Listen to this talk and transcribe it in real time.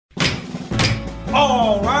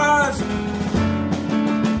All rise.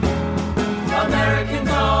 Americans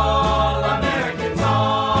all, Americans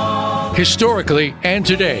all. Historically and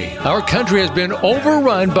today, our country has been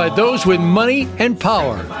overrun by those with money and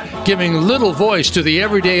power, giving little voice to the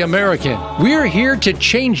everyday American. We're here to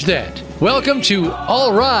change that. Welcome to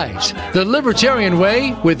All Rise, the Libertarian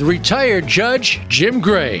Way with retired Judge Jim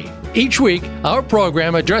Gray. Each week, our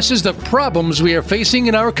program addresses the problems we are facing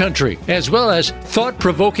in our country, as well as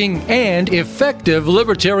thought-provoking and effective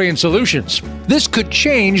libertarian solutions. This could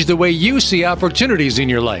change the way you see opportunities in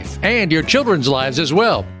your life and your children's lives as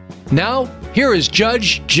well. Now, here is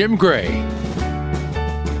Judge Jim Gray.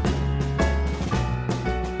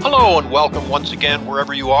 Hello and welcome once again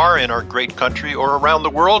wherever you are in our great country or around the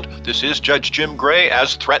world. This is Judge Jim Gray,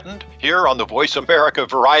 as threatened, here on the Voice America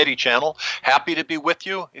Variety Channel. Happy to be with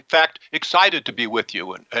you. In fact, excited to be with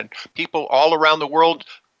you. And people all around the world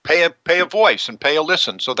pay a voice and pay a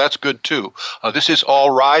listen, so that's good too. This is All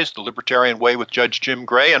Rise, the Libertarian Way with Judge Jim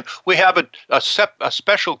Gray, and we have a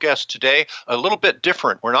special guest today, a little bit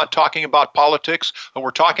different. We're not talking about politics, but we're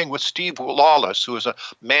talking with Steve Lawless, who is a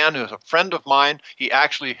man who's a friend of mine. He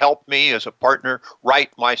actually helped me as a partner write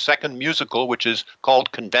my second musical, which is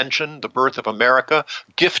called Convention, The Birth of America.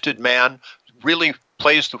 Gifted man, really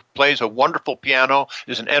plays a wonderful piano,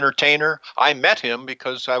 is an entertainer. I met him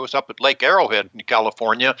because I was up at Lake Arrowhead in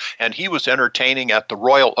California, and he was entertaining at the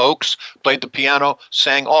Royal Oaks, played the piano,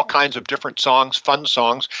 sang all kinds of different songs, fun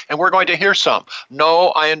songs, and we're going to hear some. No,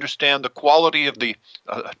 I understand the quality of the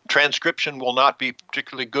transcription will not be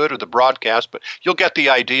particularly good, or the broadcast, but you'll get the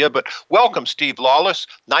idea. But welcome, Steve Lawless.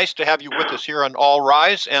 Nice to have you with us here on All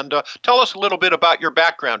Rise, and tell us a little bit about your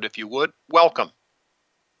background, if you would. Welcome.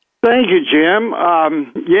 Thank you, Jim. I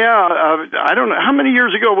don't know. How many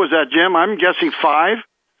years ago was that, Jim? I'm guessing 5.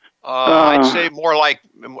 I'd say more like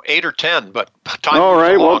 8 or 10, but time all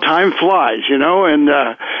right, well, along. time flies, you know, and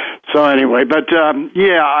so anyway. But,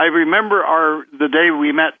 I remember the day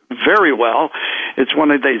we met very well. It's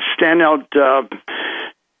one of the standout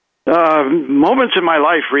moments in my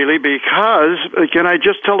life, really, because, can I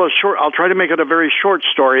just tell I'll try to make it a very short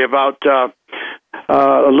story about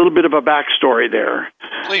a little bit of a backstory there.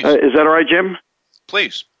 Please. Is that all right, Jim?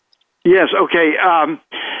 Please. Yes, okay.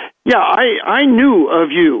 I knew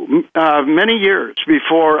of you many years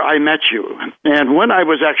before I met you. And when I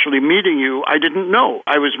was actually meeting you, I didn't know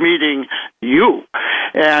I was meeting you.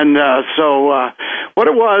 And so what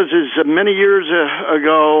it was is many years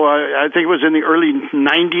ago, I think it was in the early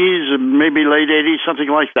 90s, maybe late 80s, something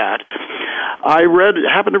like that, I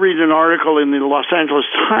happened to read an article in the Los Angeles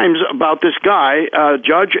Times about this guy,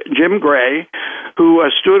 Judge Jim Gray, who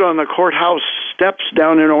stood on the courthouse steps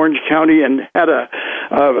down in Orange County and had a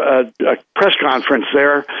press conference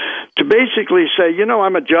there to basically say,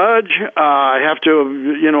 I'm a judge, I have to,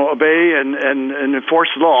 obey and enforce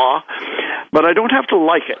law, but I don't have to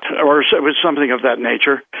like it, or it was something of that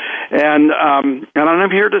nature. And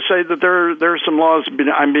I'm here to say that there are some laws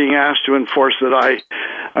I'm being asked to enforce that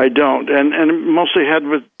I don't, and it mostly had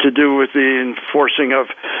to do with the enforcing of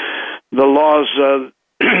the laws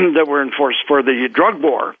that were enforced for the drug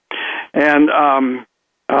war. And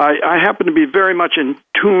I happen to be very much in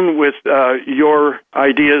tune with your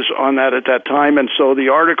ideas on that at that time, and so the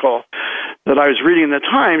article that I was reading in the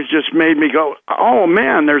Times just made me go, oh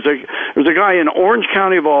man, there's a guy in Orange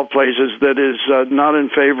County of all places that is not in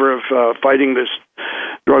favor of fighting this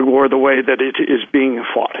drug war the way that it is being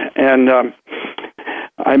fought. And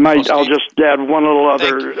I'll just add one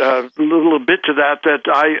little bit to that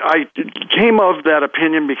I came of that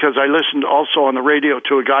opinion because I listened also on the radio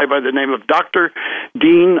to a guy by the name of Dr.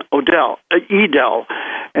 Dean Edel,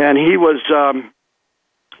 and he was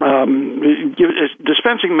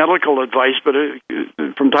dispensing medical advice, but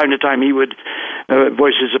from time to time he would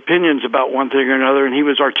voice his opinions about one thing or another, and he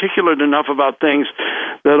was articulate enough about things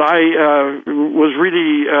that I was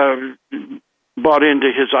really bought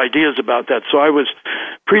into his ideas about that. So I was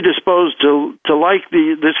predisposed to like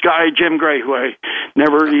this guy, Jim Gray, who I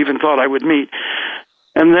never even thought I would meet.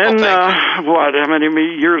 And then, how many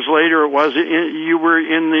years later it was, you were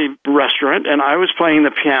in the restaurant, and I was playing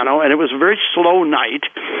the piano, and it was a very slow night,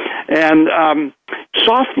 and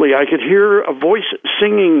softly I could hear a voice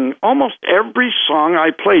singing almost every song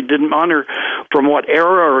I played, didn't matter from what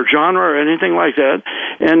era or genre or anything like that.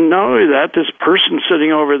 And not only that, this person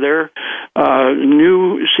sitting over there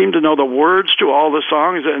seemed to know the words to all the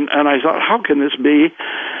songs, and I thought, how can this be?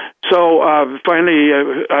 So finally,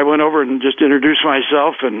 I went over and just introduced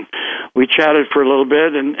myself, and we chatted for a little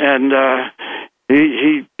bit, and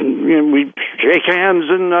we shake hands,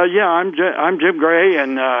 and I'm Jim Gray,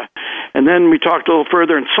 and And then we talked a little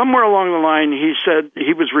further, and somewhere along the line, he said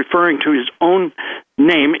he was referring to his own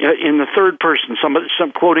name in the third person,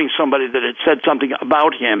 quoting somebody that had said something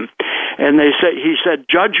about him, and he said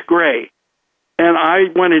Judge Gray. And I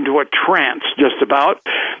went into a trance just about,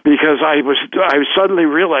 because I suddenly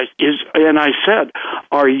realized, and I said,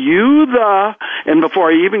 "Are you the?" And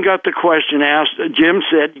before I even got the question asked, Jim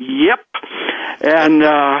said, "Yep." And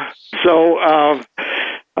so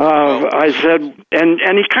I said,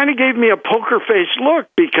 and he kind of gave me a poker face look,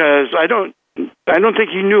 because I don't think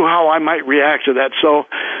he knew how I might react to that. So,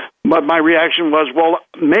 but my reaction was, well,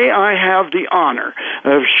 may I have the honor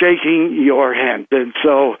of shaking your hand? And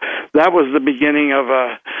so that was the beginning of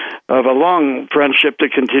a long friendship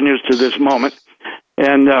that continues to this moment.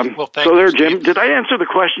 And so there, Jim, did I answer the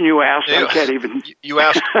question you asked? I can't even. You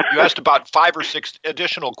asked about 5 or 6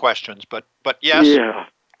 additional questions, but yes. Yeah.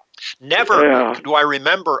 Never do I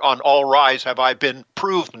remember on All Rise have I been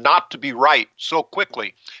proved not to be right so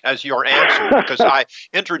quickly as your answer, because I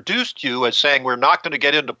introduced you as saying we're not going to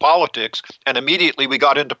get into politics, and immediately we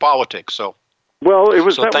got into politics. So, well, it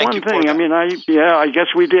was that one thing. I mean, I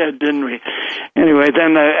guess we did, didn't we? Anyway,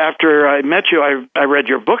 then after I met you, I read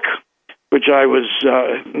your book, which I was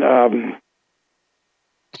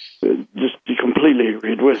just completely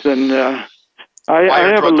agreed with, and.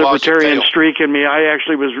 I have a libertarian streak in me. I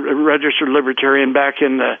actually was a registered libertarian back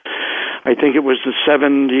in I think it was the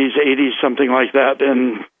 70s, 80s, something like that.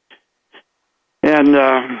 And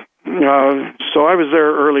so I was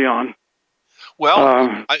there early on.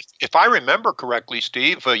 Well, if I remember correctly,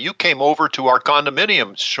 Steve, you came over to our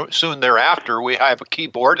condominium soon thereafter. We have a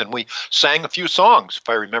keyboard, and we sang a few songs, if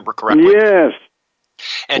I remember correctly. Yes.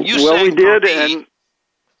 And you sang we did, and...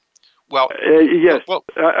 Well, yes. We'll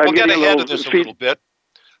get ahead of this a little bit,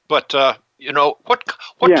 but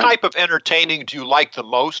what type of entertaining do you like the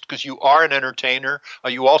most? Because you are an entertainer.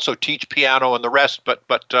 You also teach piano and the rest, but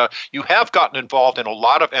you have gotten involved in a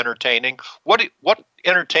lot of entertaining. What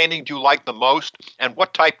entertaining do you like the most, and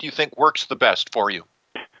what type do you think works the best for you?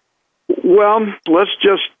 Well, let's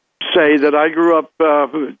just say that I grew up, I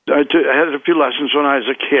had a few lessons when I was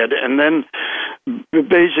a kid, and then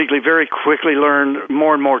basically very quickly learned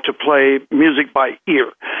more and more to play music by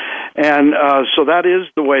ear. And so that is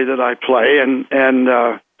the way that I play, and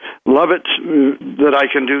love it that I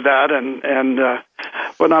can do that.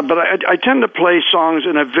 But I tend to play songs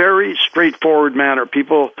in a very straightforward manner.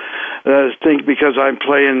 People think because I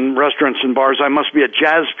play in restaurants and bars, I must be a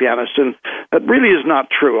jazz pianist, and that really is not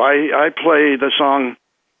true. I play the song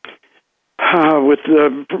with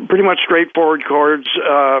pretty much straightforward chords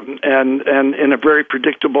and in a very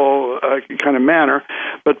predictable kind of manner.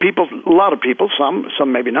 But a lot of people,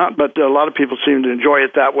 some maybe not, but a lot of people seem to enjoy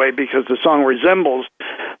it that way because the song resembles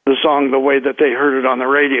the song the way that they heard it on the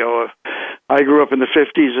radio. I grew up in the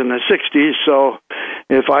 50s and the 60s, so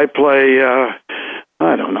if I play...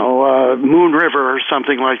 I don't know, Moon River or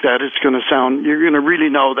something like that, it's going to sound, you're going to really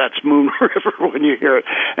know that's Moon River when you hear it.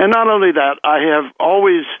 And not only that, I have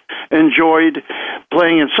always enjoyed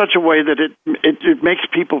playing in such a way that it makes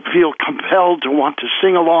people feel compelled to want to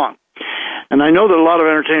sing along. And I know that a lot of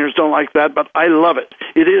entertainers don't like that, but I love it.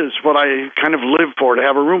 It is what I kind of live for, to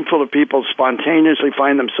have a room full of people spontaneously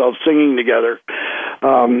find themselves singing together.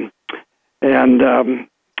 So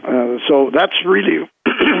that's really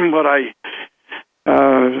what I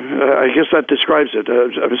guess that describes it.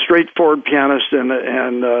 I'm a straightforward pianist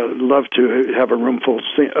and love to have a room full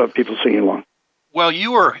of people singing along. Well,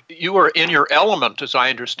 you were in your element, as I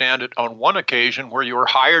understand it, on one occasion where you were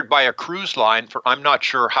hired by a cruise line for I'm not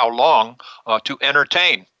sure how long to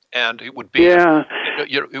entertain. And it would be,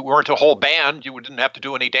 you weren't a whole band, you didn't have to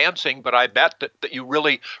do any dancing, but I bet that you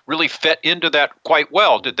really, really fit into that quite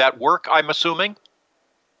well. Did that work, I'm assuming?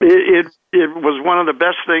 It was one of the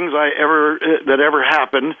best things that ever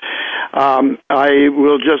happened. I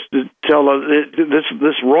will just tell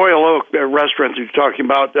this Royal Oak restaurant you're talking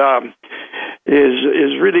about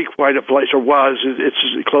is really quite a place, or was.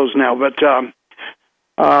 It's closed now, but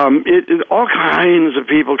all kinds of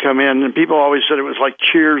people come in, and people always said it was like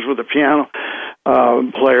Cheers with a piano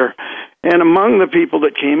player. And among the people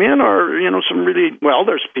that came in are, some really,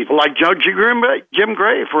 there's people like Judge Jim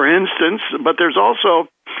Gray, for instance, but there's also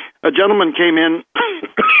a gentleman came in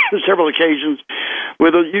several occasions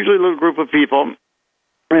with usually a little group of people,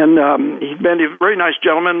 and he'd been a very nice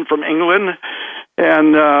gentleman from England,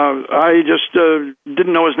 and I just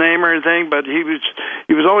didn't know his name or anything, but he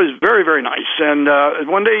was always very, very nice. And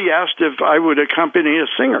one day he asked if I would accompany a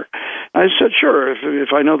singer. I said, sure,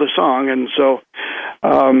 if I know the song. And so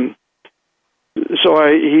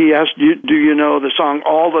he asked, do you know the song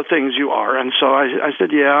All the Things You Are? And so I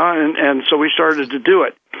said, yeah, and so we started to do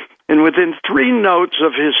it. And within 3 notes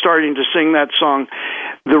of his starting to sing that song,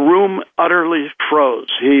 the room utterly froze.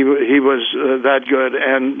 He was that good,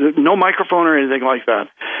 and no microphone or anything like that.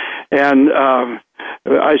 And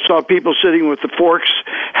I saw people sitting with the forks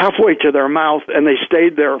halfway to their mouth, and they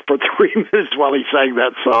stayed there for 3 minutes while he sang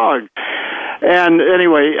that song. And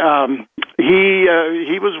anyway,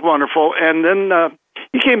 he was wonderful. And then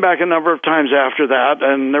he came back a number of times after that,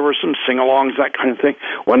 and there were some sing-alongs, that kind of thing.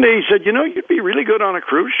 One day he said, you know, you'd be really good on a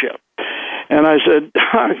cruise ship. And I said,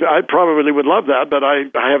 I probably would love that, but I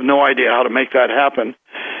have no idea how to make that happen.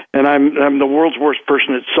 And I'm the world's worst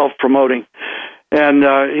person at self-promoting. And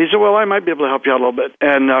he said, well, I might be able to help you out a little bit.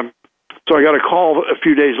 And so I got a call a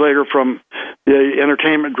few days later from the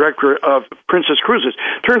entertainment director of Princess Cruises.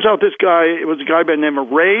 Turns out this guy, it was a guy by the name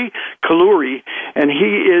of Ray Kaluri, and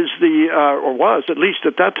he is or was, at least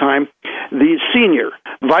at that time, the senior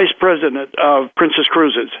vice president of Princess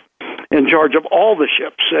Cruises, in charge of all the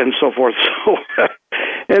ships and so forth. So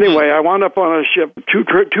anyway, I wound up on a ship, two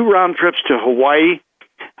round trips to Hawaii,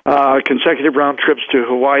 consecutive round trips to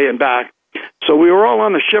Hawaii and back. So we were all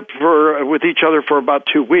on the ship with each other for about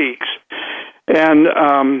 2 weeks. And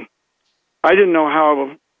I didn't know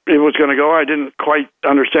how it was going to go. I didn't quite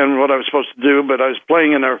understand what I was supposed to do, but I was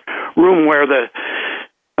playing in a room where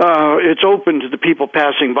it's open to the people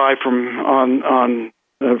passing by from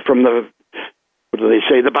the, what do they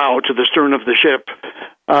say, the bow to the stern of the ship.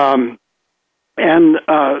 So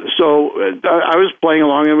I was playing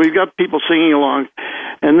along, and we got people singing along.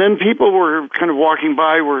 And then people were kind of walking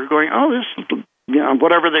by, were going, oh, this,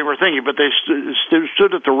 whatever they were thinking, but they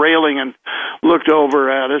stood at the railing and looked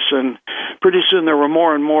over at us, and pretty soon there were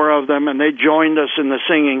more and more of them, and they joined us in the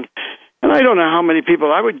singing. And I don't know how many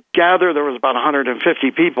people. I would gather there was about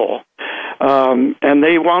 150 people, and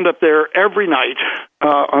they wound up there every night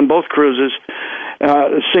on both cruises,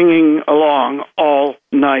 singing along all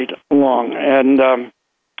night long. And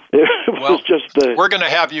it was just we're going to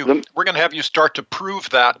have you start to prove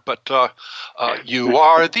that, but you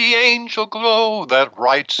are the angel glow that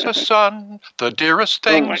lights the sun. The dearest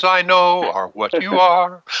things I know are what you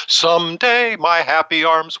are. Someday my happy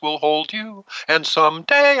arms will hold you, and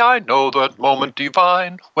someday I know that moment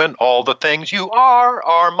divine when all the things you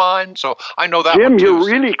are mine. So I know that. Jim, you're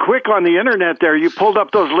really quick on the internet there. You pulled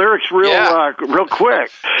up those lyrics real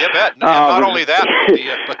quick. Yeah, bet. And not only that,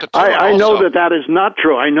 but the tune I know also. that is not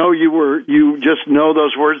true. I know you just know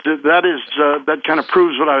those words. That kind of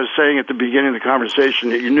proves what I was saying at the beginning of the conversation,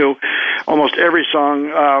 that you knew almost every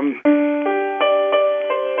song.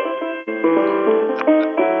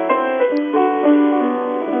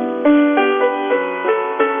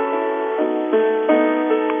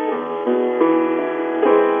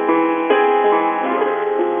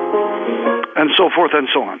 And so forth and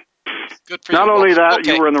so on. Good for you. Not only that,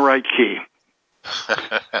 okay. you were in the right key.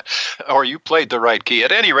 Or you played the right key.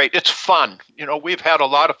 At any rate, it's fun. You know, we've had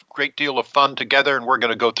a great deal of fun together, and we're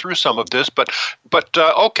going to go through some of this. But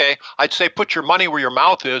okay, I'd say put your money where your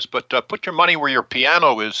mouth is, but put your money where your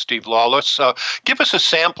piano is, Steve Lawless. Give us a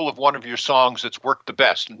sample of one of your songs that's worked the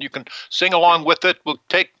best, and you can sing along with it. We'll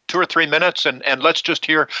take 2 or 3 minutes, and let's just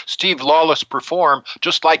hear Steve Lawless perform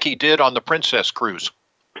just like he did on the Princess Cruise.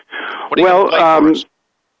 What do you play for us?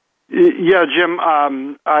 Yeah, Jim,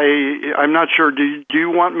 I'm not sure. Do you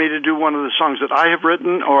want me to do one of the songs that I have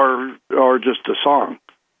written, or just a song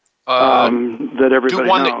that everybody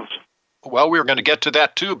knows? Well, we were going to get to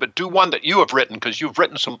that too, but do one that you have written, because you've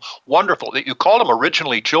written some wonderful, you call them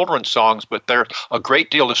originally children's songs, but there's a great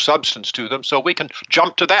deal of substance to them, so we can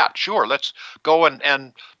jump to that. Sure, let's go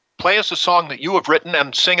and play us a song that you have written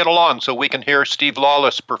and sing it along so we can hear Steve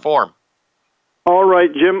Lawless perform. All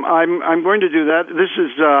right, Jim, I'm going to do that.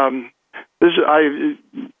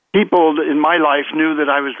 People in my life knew that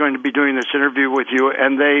I was going to be doing this interview with you,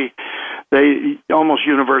 and they almost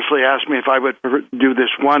universally asked me if I would do this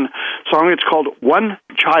one song. It's called One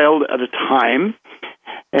Child at a Time.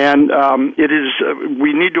 And it is.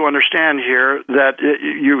 We need to understand here that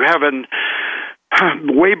you have an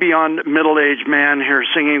way beyond middle-aged man here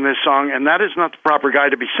singing this song, and that is not the proper guy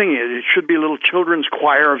to be singing it. It should be a little children's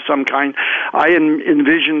choir of some kind. I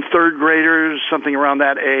envision third graders, something around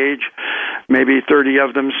that age, maybe 30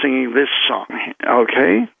 of them singing this song.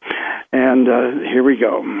 Okay? And here we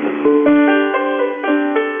go.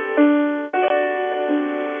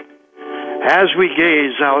 As we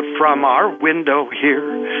gaze out from our window here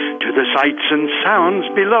to the sights and sounds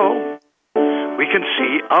below, we can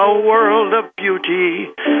see a world of beauty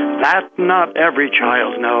that not every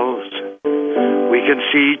child knows. We can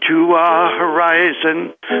see to a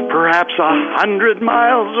horizon perhaps 100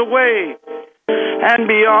 miles away, and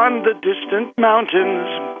beyond the distant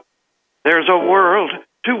mountains there's a world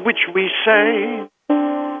to which we say,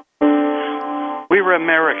 we're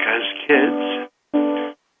America's kids.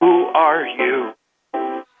 Who are you?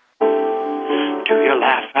 Do you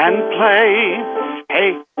laugh and play?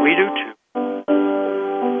 Hey, we do too.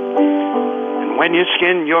 And when you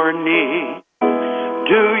skin your knee,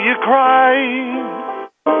 do you cry?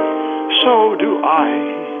 So do I.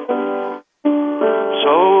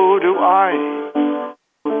 So do I.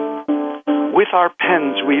 With our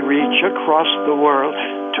pens we reach across the world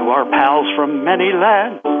to our pals from many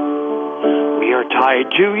lands. We are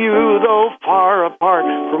tied to you, though far apart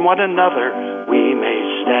from one another we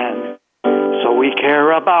may stand. So we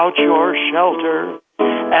care about your shelter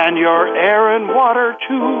and your air and water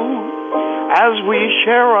too, as we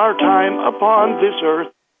share our time upon this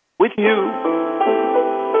earth with you.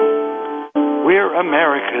 We're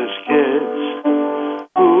America's kids.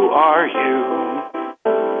 Who are you?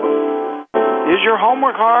 Is your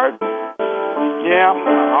homework hard? Yeah,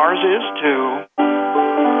 ours is too.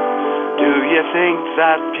 Do you think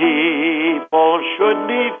that people should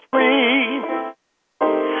be free?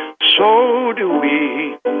 So do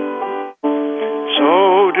we.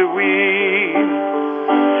 So do we.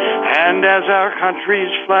 And as our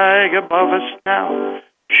country's flag above us now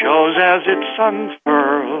shows as its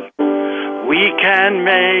unfurled, we can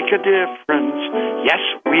make a difference. Yes,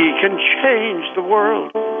 we can change the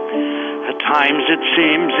world. At times it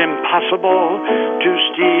seems impossible, too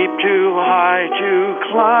steep, too high to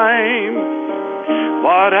climb.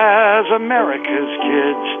 But as America's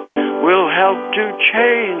kids, we'll help to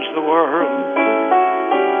change the world,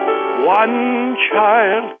 one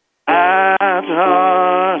child at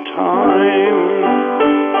a time.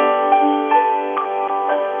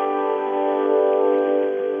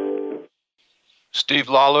 Steve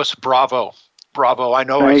Lawless, bravo. Bravo. I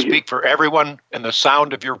know Thank I you. speak for everyone in the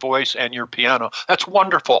sound of your voice and your piano. That's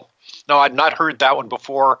wonderful. No, I'd not heard that one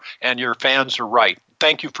before, and your fans are right.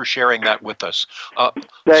 Thank you for sharing that with us.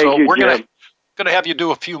 Thank you, we're Jim. going to have you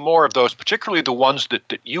do a few more of those, particularly the ones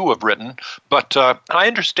that you have written. But I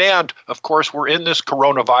understand, of course, we're in this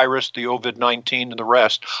coronavirus, the COVID-19 and the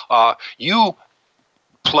rest. You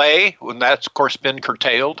play, and that's, of course, been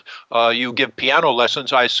curtailed. You give piano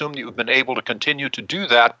lessons. I assume that you've been able to continue to do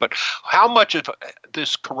that. But how much of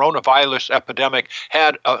this coronavirus epidemic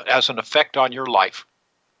had as an effect on your life?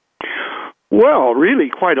 Well, really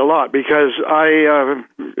quite a lot, because I,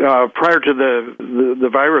 prior to the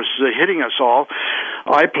virus hitting us all,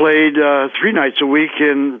 I played 3 nights a week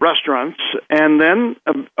in restaurants, and then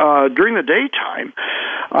during the daytime,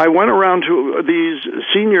 I went around to these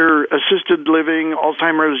senior assisted living,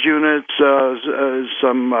 Alzheimer's units,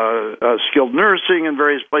 some skilled nursing, and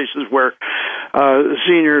various places where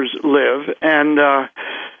seniors live, and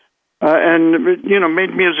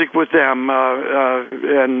made music with them,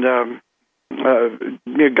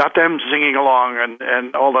 got them singing along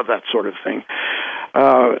and all of that sort of thing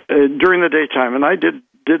during the daytime. And I did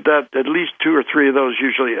that at least 2 or 3 of those,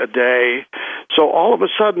 usually a day. So all of a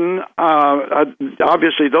sudden,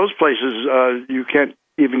 obviously those places you can't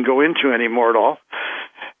even go into anymore at all.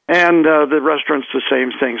 And the restaurant's the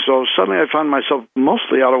same thing. So suddenly I found myself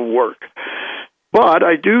mostly out of work. But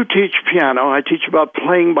I do teach piano. I teach about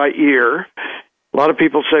playing by ear. A lot of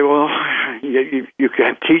people say, well, you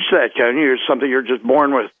can't teach that, can you? It's something you're just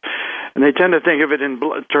born with. And they tend to think of it in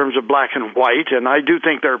terms of black and white. And I do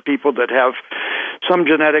think there are people that have some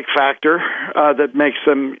genetic factor that makes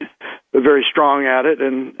them very strong at it,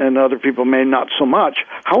 and other people may not so much.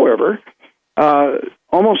 However,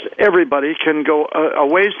 almost everybody can go a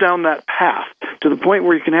ways down that path to the point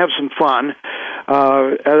where you can have some fun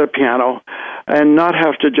at a piano and not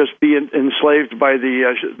have to just be enslaved by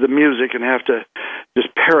the music and have to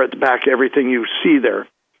just parrot back everything you see there.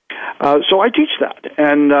 So I teach that,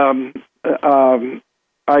 and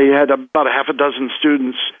I had about a half a dozen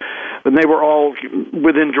students, and they were all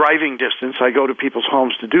within driving distance. I go to people's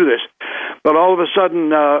homes to do this, but all of a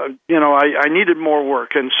sudden, I needed more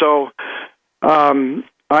work, and so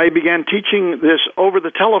I began teaching this over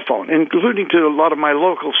the telephone, including to a lot of my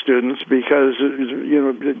local students, because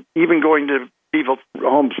even going to people's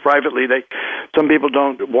homes privately, some people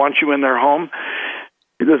don't want you in their home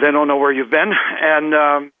because they don't know where you've been,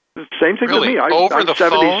 and same thing Really? to me. Over the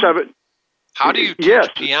 77. phone? How do you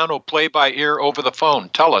teach piano play by ear over the phone?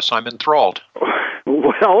 Tell us. I'm enthralled.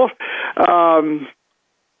 Well, I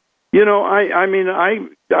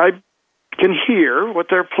can hear what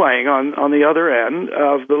they're playing on the other end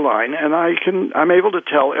of the line, and I'm able to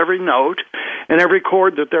tell every note and every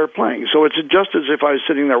chord that they're playing. So it's just as if I was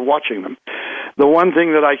sitting there watching them. The one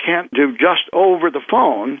thing that I can't do just over the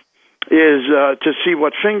phone is to see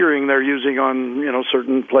what fingering they're using on,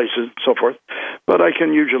 certain places and so forth. But I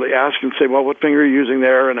can usually ask and say, well, what finger are you using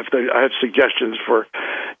there? And if I have suggestions for,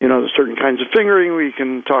 certain kinds of fingering, we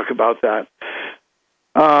can talk about that.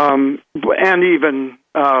 And even,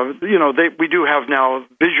 we do have now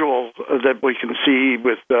visual that we can see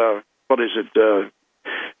with,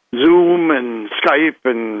 Zoom and Skype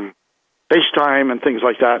and FaceTime and things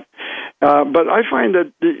like that. But I find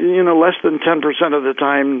that, less than 10% of the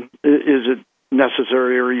time is it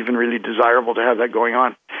necessary or even really desirable to have that going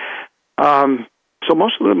on. So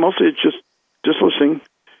mostly it's just listening.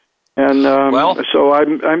 And so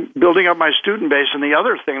I'm building up my student base. And the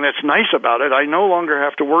other thing that's nice about it, I no longer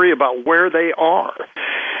have to worry about where they are.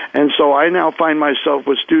 And so I now find myself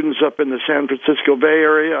with students up in the San Francisco Bay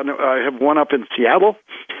Area. I have one up in Seattle.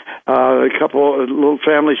 A little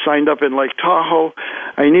family signed up in Lake Tahoe.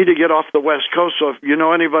 I need to get off the West Coast, so if you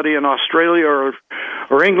know anybody in Australia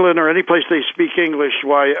or England or any place they speak English,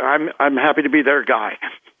 why, I'm happy to be their guy.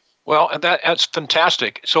 Well, that's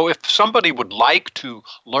fantastic. So if somebody would like to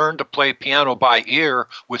learn to play piano by ear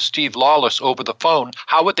with Steve Lawless over the phone,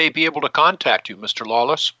 how would they be able to contact you, Mr.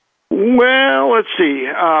 Lawless? Well, let's see.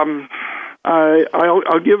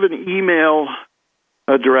 I'll give an email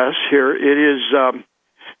address here. It is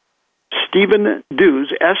Steven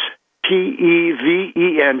Dews,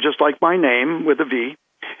 Steven, just like my name with a V,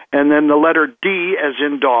 and then the letter D as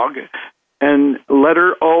in dog, and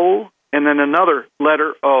letter O, and then another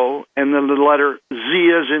letter O, and then the letter Z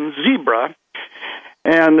as in zebra.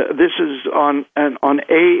 And this is on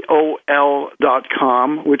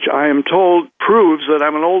AOL.com, which I am told proves that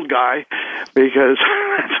I'm an old guy, because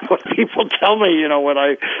that's what people tell me, when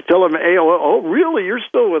I tell them AOL. Oh, really? You're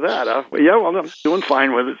still with that, huh? Well, yeah, well, I'm doing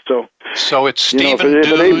fine with it. So it's Stephen Dews.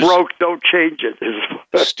 If it ain't broke, don't change it.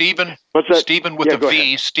 Stephen, what's that? Stephen with a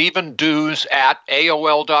V, Stephen Dews at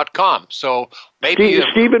AOL.com. So maybe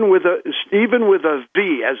Stephen with a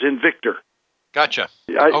V as in Victor. Gotcha.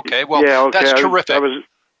 Okay. Well, that's terrific.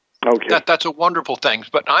 Okay. That's a wonderful thing.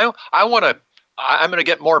 But I'm going to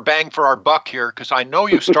get more bang for our buck here, because I know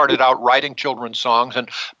you started out writing children's songs,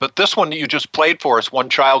 but this one that you just played for us, One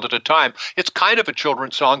Child at a Time, it's kind of a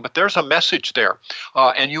children's song, but there's a message there.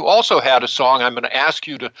 And you also had a song I'm going to ask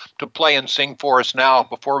you to play and sing for us now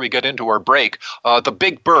before we get into our break, The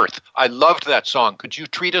Big Birth. I loved that song. Could you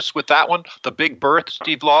treat us with that one, The Big Birth,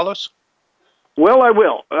 Steve Lawless? Well, I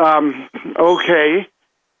will. Okay.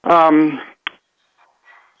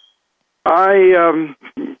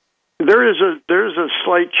 There's a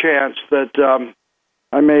slight chance that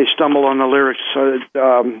I may stumble on the lyrics,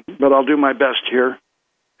 but I'll do my best here.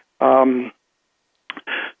 So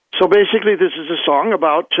basically, this is a song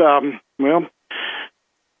about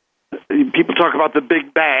people talk about the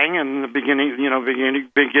Big Bang and the beginning of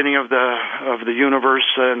the universe,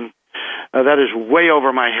 and that is way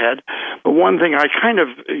over my head. But one thing I kind of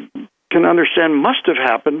can understand must have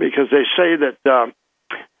happened, because they say that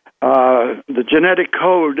the genetic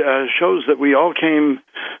code shows that we all came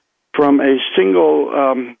from a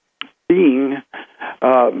single being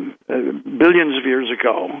billions of years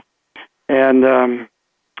ago, and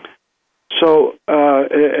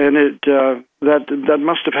that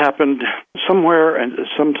must have happened somewhere and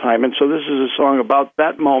sometime. And so this is a song about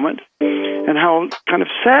that moment and how kind of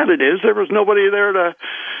sad it is. There was nobody there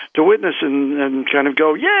to witness and kind of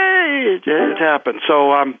go, yay, it happened.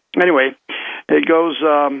 So anyway, it goes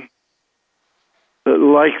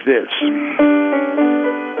like this.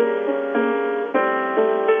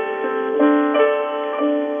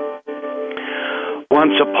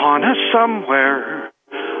 Once upon a somewhere,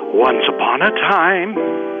 once upon a time,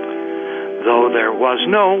 though there was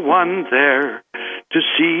no one there to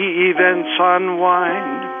see events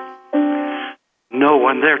unwind, no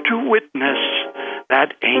one there to witness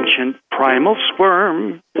that ancient primal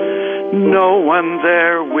squirm, no one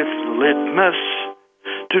there with litmus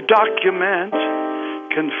to document,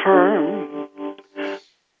 confirm.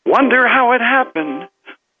 Wonder how it happened,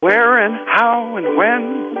 where and how and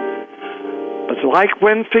when. But like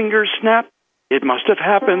when fingers snap, it must have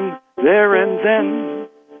happened there and then.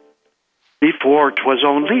 Before 'twas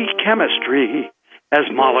only chemistry, as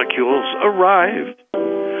molecules arrived.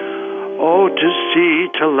 Oh, to see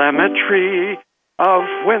telemetry of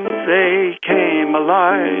when they came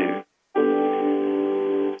alive.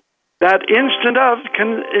 That instant of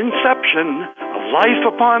inception of life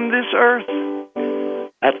upon this earth,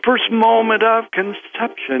 that first moment of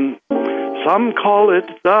conception, some call it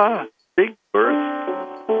the Big Birth.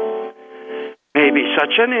 Maybe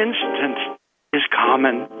such an instant is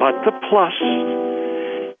common, but the plus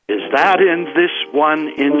is that in this one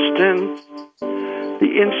instant,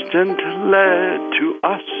 the instant led to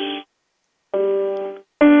us.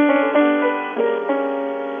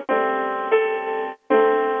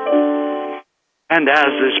 And as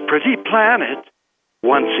this pretty planet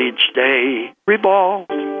once each day revolved,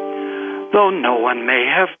 though no one may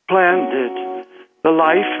have planned it, the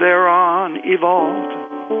life thereon evolved,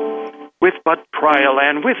 with but trial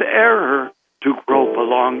and with error to grope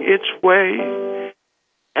along its way,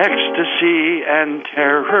 ecstasy and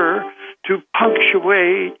terror to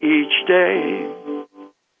punctuate each day.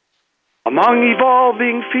 Among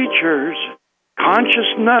evolving features,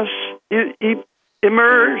 consciousness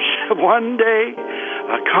emerged one day.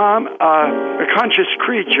 A conscious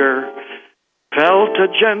creature felt a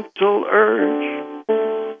gentle urge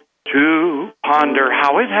to ponder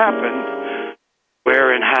how it happened,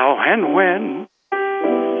 where and how and when,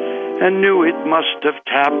 and knew it must have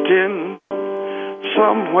tapped in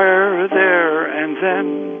somewhere there and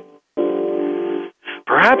then.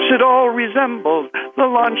 Perhaps it all resembled the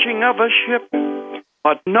launching of a ship,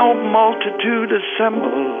 but no multitude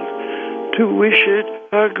assembled to wish it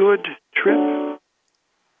a good trip.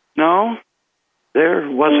 No, there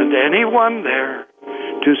wasn't anyone there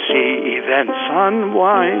to see events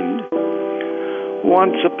unwind.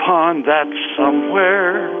 Once upon that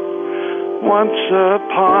somewhere, once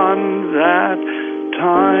upon that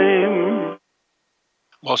time.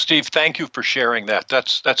 Well, Steve, thank you for sharing that.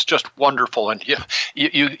 That's just wonderful, and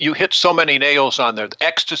you hit so many nails on there.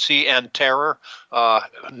 Ecstasy and terror.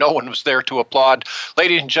 No one was there to applaud.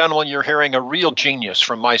 Ladies and gentlemen, you're hearing a real genius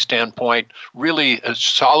from my standpoint. Really a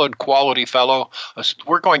solid, quality fellow.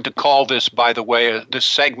 We're going to call this, by the way, this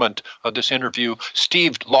segment of this interview,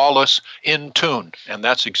 Steve Lawless in Tune, and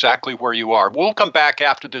that's exactly where you are. We'll come back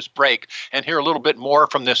after this break and hear a little bit more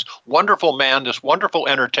from this wonderful man, this wonderful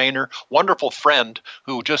entertainer, wonderful friend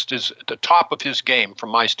who just is at the top of his game from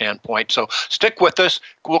my standpoint. So stick with us.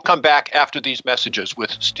 We'll come back after these messages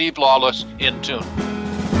with Steve Lawless in Tune.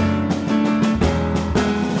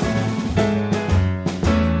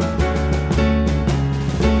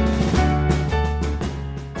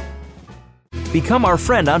 Become our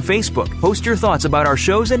friend on Facebook. Post your thoughts about our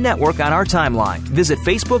shows and network on our timeline. Visit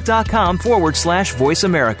facebook.com/Voice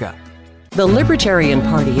America. The Libertarian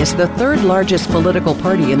Party is the third largest political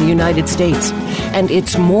party in the United States, and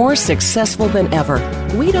it's more successful than ever.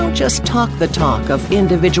 We don't just talk the talk of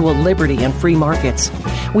individual liberty and free markets.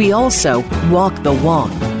 We also walk the walk.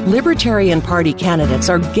 Libertarian Party candidates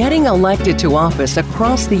are getting elected to office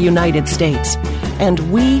across the United States, and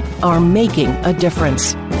we are making a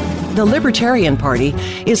difference. The Libertarian Party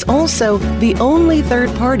is also the only third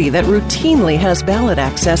party that routinely has ballot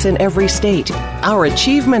access in every state. Our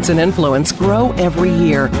achievements and influence grow every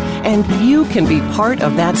year, and you can be part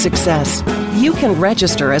of that success. You can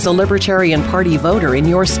register as a Libertarian Party voter in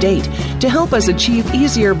your state to help us achieve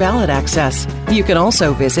easier ballot access. You can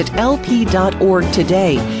also visit lp.org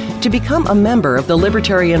today to become a member of the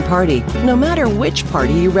Libertarian Party, no matter which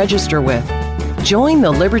party you register with. Join the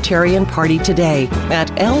Libertarian Party today at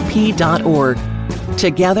lp.org.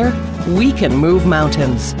 Together, we can move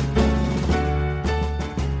mountains.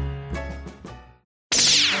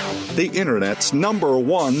 The Internet's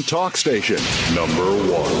 #1 talk station.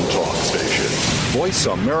 #1 talk station.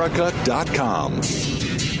 VoiceAmerica.com.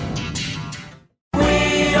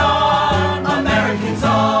 We are Americans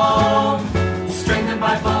all, strengthened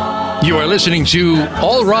by bond. You are listening to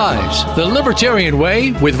All Rise, the Libertarian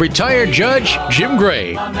Way with retired Judge Jim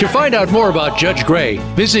Gray. To find out more about Judge Gray,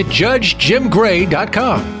 visit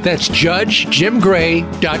JudgeJimGray.com. That's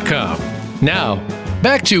JudgeJimGray.com. Now,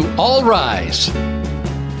 back to All Rise.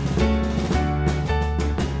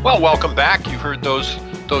 Well, welcome back. You heard those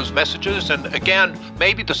messages, and again,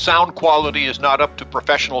 maybe the sound quality is not up to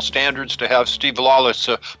professional standards to have Steve Lawless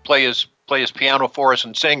play his piano for us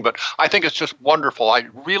and sing, but I think it's just wonderful. I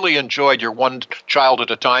really enjoyed your One Child at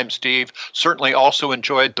a Time, Steve. Certainly also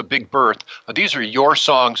enjoyed The Big Birth. These are your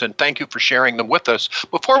songs, and thank you for sharing them with us.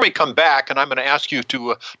 Before we come back, and I'm going to ask you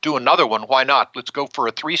to do another one, why not? Let's go for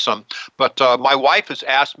a threesome. But my wife has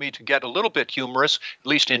asked me to get a little bit humorous, at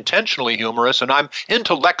least intentionally humorous, and I'm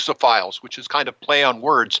into lexophiles, which is kind of play on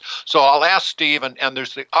words. So I'll ask Steve, and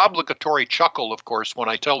there's the obligatory chuckle, of course, when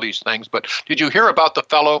I tell these things, but did you hear about the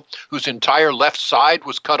fellow whose entire left side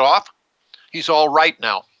was cut off? He's all right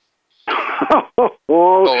now.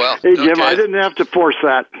 Well, hey, Jim, okay. I didn't have to force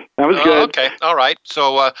that. That was good. Okay, all right.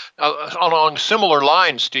 So along similar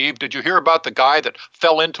lines, Steve, did you hear about the guy that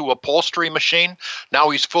fell into a upholstery machine?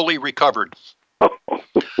 Now he's fully recovered. Oh,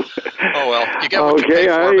 well, you get what you pay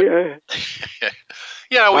for.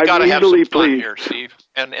 Yeah, we got to have some fun here, Steve,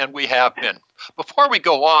 and we have been. Before we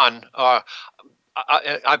go on,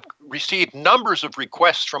 I've received numbers of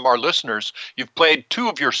requests from our listeners. You've played 2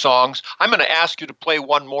 of your songs. I'm going to ask you to play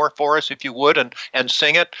one more for us, if you would, and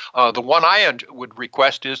sing it. The one I would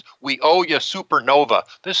request is "We Owe Ya Supernova."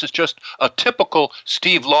 This is just a typical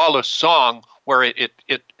Steve Lawless song where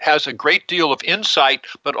it has a great deal of insight,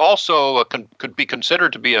 but also could be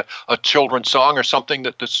considered to be a children's song or something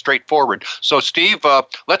that's straightforward. So, Steve,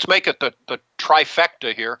 let's make it the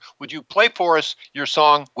trifecta here. Would you play for us your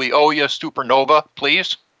song, "We Owe Ya Supernova,"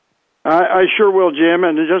 please? I sure will, Jim.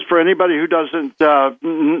 And just for anybody who doesn't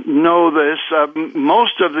know this,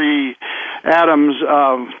 most of the atoms,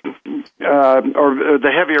 or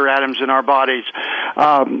the heavier atoms in our bodies,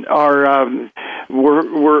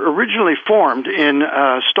 were originally formed in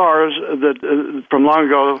stars that from long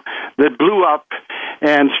ago that blew up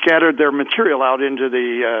and scattered their material out into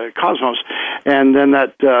the cosmos, and then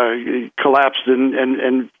that collapsed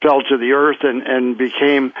and fell to the earth and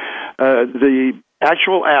became the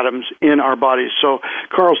actual atoms in our bodies. So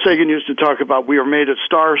Carl Sagan used to talk about we are made of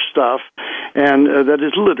star stuff, and that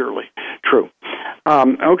is literally true.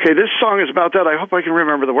 Okay, this song is about that. I hope I can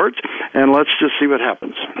remember the words, and let's just see what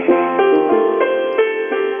happens.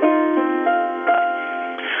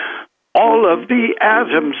 All of the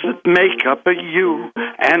atoms that make up a you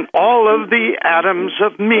and all of the atoms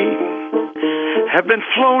of me have been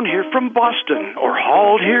flown here from Boston or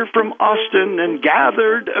hauled here from Austin and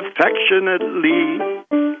gathered affectionately.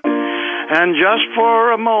 And just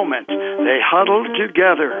for a moment, they huddled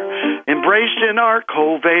together, embraced in our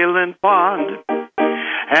covalent bond.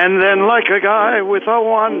 And then, like a guy with a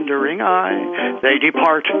wandering eye, they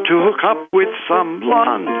depart to hook up with some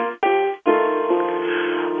blonde.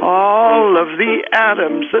 All of the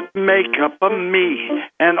atoms that make up a me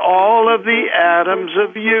and all of the atoms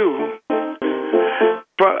of you.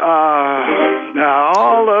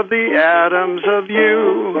 All of the atoms of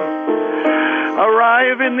you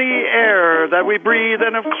arrive in the air that we breathe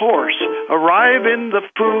and, of course, arrive in the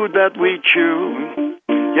food that we chew.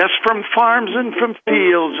 Yes, from farms and from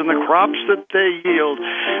fields and the crops that they yield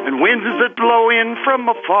and winds that blow in from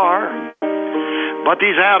afar. But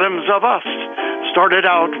these atoms of us started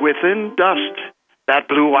out within dust that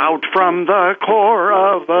blew out from the core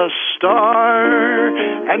of a star.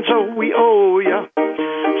 And so we owe ya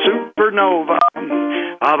supernova,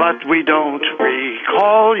 but we don't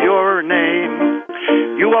recall your name.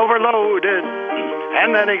 You overloaded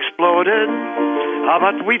and then exploded,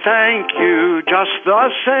 but we thank you just the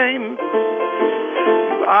same.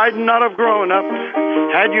 I'd not have grown up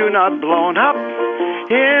had you not blown up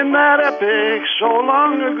in that epic so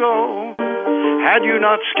long ago. Had you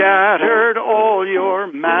not scattered all your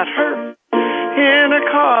matter in a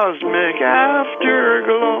cosmic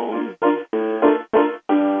afterglow.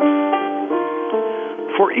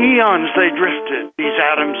 For eons they drifted, these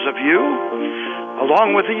atoms of you,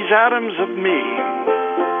 along with these atoms of me.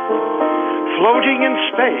 Floating in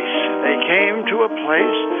space, they came to a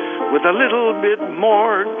place with a little bit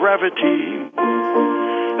more gravity.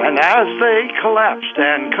 And as they collapsed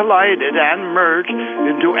and collided and merged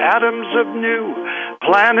into atoms of new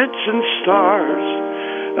planets and stars,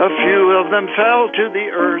 a few of them fell to the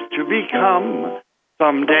earth to become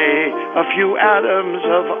someday a few atoms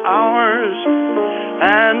of ours.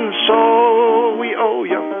 And so we owe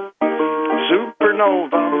you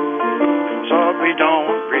supernova, so we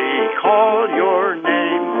don't recall your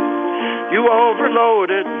name. You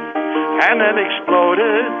overloaded and then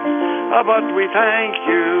exploded, but we thank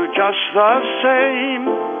you just the same.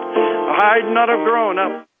 I'd not have grown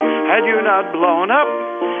up had you not blown up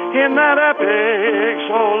in that epic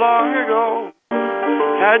so long ago.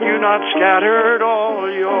 Had you not scattered all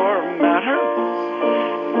your matter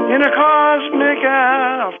in a cosmic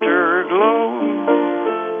afterglow.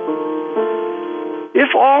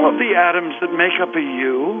 If all of the atoms that make up a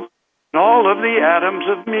you and all of the atoms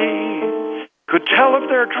of me could tell of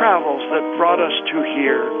their travels that brought us to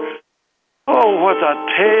here, oh, what a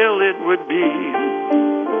tale it would be.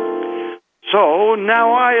 So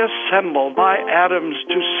now I assemble my atoms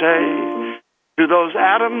to say to those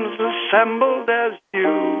atoms assembled as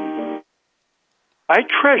you, I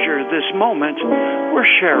treasure this moment we're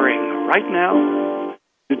sharing right now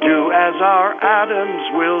to do as our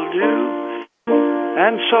atoms will do.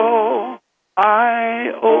 And so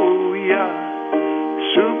I owe ya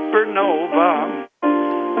supernova,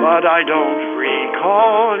 but I don't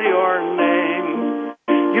recall your name.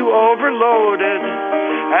 You overloaded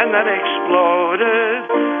and then exploded,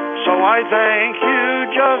 so I thank you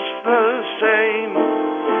just the same.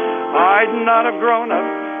 I'd not have grown up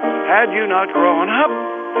had you not grown up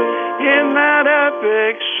in that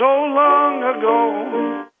epic so long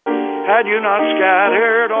ago. Had you not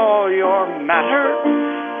scattered all your matter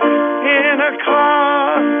in a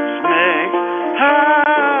cosmic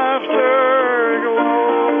afterglow.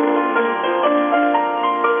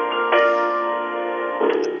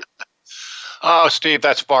 Oh, Steve,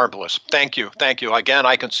 that's marvelous. Thank you. Thank you. Again,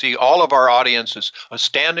 I can see all of our audiences a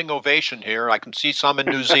standing ovation here. I can see some in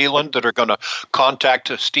New Zealand that are going to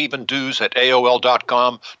contact Stephen Dews at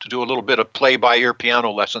AOL.com to do a little bit of play-by-ear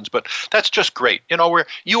piano lessons. But that's just great. You know,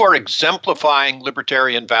 you are exemplifying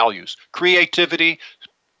libertarian values, creativity,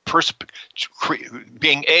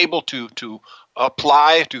 being able to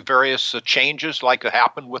apply to various changes like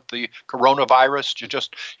happened with the coronavirus.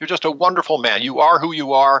 You're just a wonderful man. You are who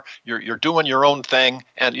you are. You're doing your own thing,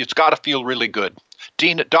 and it's got to feel really good.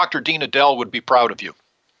 Dr. Dean Adele would be proud of you.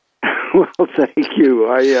 Well, thank you.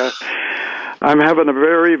 I'm having a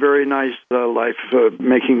very, very nice life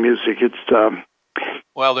making music. It's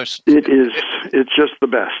just the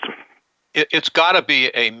best. It's got to be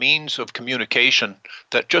a means of communication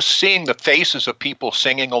that just seeing the faces of people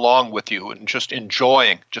singing along with you and just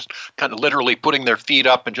enjoying, just kind of literally putting their feet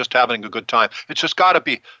up and just having a good time. It's just got to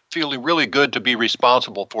be feeling really good to be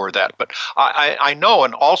responsible for that. But I know,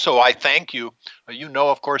 and also I thank you. You know,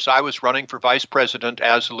 of course, I was running for vice president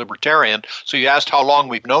as a libertarian. So you asked how long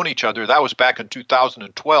we've known each other. That was back in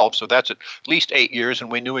 2012. So that's at least 8 years,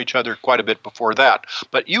 and we knew each other quite a bit before that.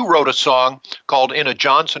 But you wrote a song called In a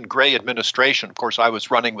Johnson Gray Administration. Of course, I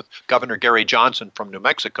was running with Governor Gary Johnson from New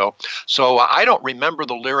Mexico. So I don't remember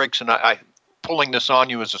the lyrics, and I pulling this on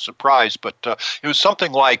you as a surprise, but it was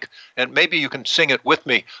something like, and maybe you can sing it with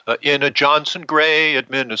me, in a Johnson Gray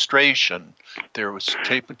administration, there was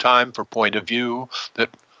time for point of view that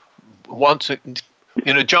once in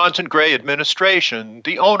a Johnson Gray administration,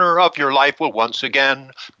 the owner of your life will once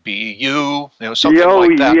again be you. Something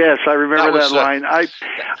like that. Yes, I remember that line.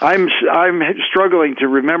 I'm struggling to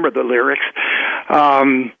remember the lyrics.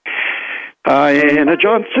 In a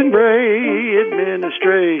Johnson Gray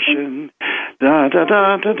administration, da da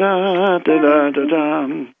da da da da da da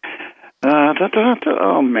da da da.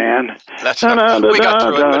 Oh man, that's not, we got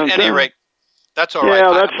through it. But at any rate, that's all right.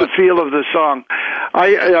 Yeah, that's the feel of the song.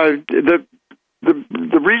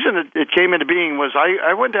 The reason it came into being was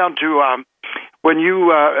I went down to when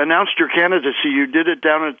you announced your candidacy. You did it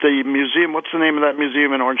down at the museum. What's the name of that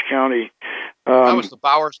museum in Orange County? That was the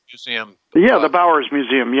Bowers Museum. The Bowers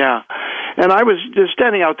Museum, yeah. And I was just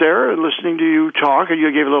standing out there listening to you talk, and you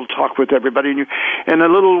gave a little talk with everybody, and a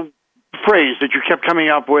little phrase that you kept coming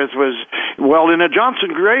up with was, well, in a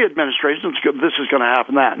Johnson Gray administration, this is going to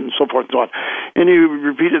happen, that, and so forth and so on. And you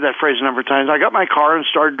repeated that phrase a number of times. I got my car and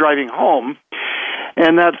started driving home,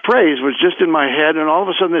 and that phrase was just in my head, and all of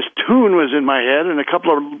a sudden this tune was in my head, and a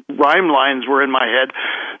couple of rhyme lines were in my head.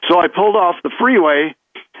 So I pulled off the freeway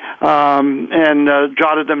and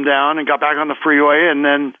jotted them down and got back on the freeway, and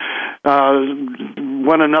then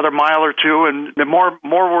went another mile or two, and more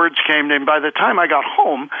words came in. By the time I got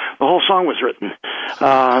home, the whole song was written,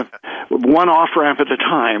 one off-ramp at a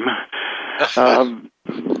time.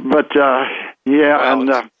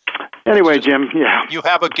 Anyway, Jim, yeah. You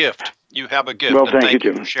have a gift. You have a gift. Well, and thank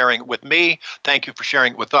you for sharing it with me. Thank you for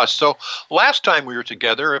sharing it with us. So last time we were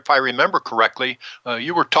together, if I remember correctly,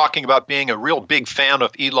 you were talking about being a real big fan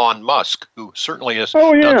of Elon Musk, who certainly has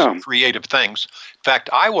done some creative things. In fact,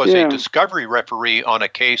 I was a discovery referee on a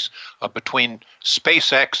case between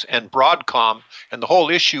SpaceX and Broadcom, and the whole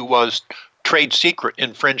issue was trade secret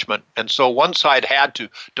infringement. And so one side had to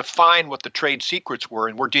define what the trade secrets were,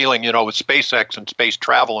 and we're dealing, with SpaceX and space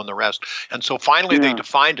travel and the rest. And so finally they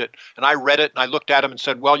defined it, and I read it, and I looked at him and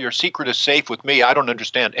said, well, your secret is safe with me. I don't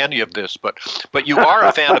understand any of this, but you are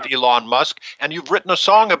a fan of Elon Musk, and you've written a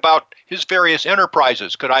song about his various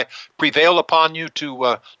enterprises. Could I prevail upon you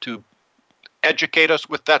to educate us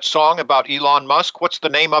with that song about Elon Musk? What's the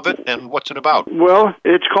name of it, and what's it about? Well,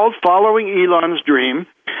 it's called Following Elon's Dream.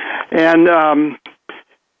 And,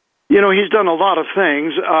 he's done a lot of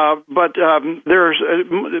things, but there's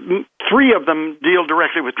three of them deal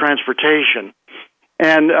directly with transportation.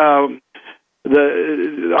 And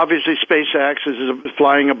obviously SpaceX is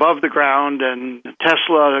flying above the ground, and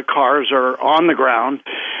Tesla cars are on the ground.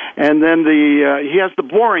 And then he has the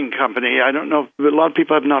Boring Company. I don't know if a lot of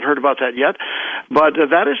people have not heard about that yet, but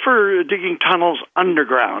that is for digging tunnels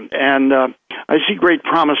underground. And I see great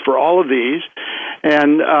promise for all of these.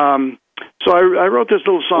 And so I wrote this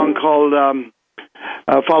little song called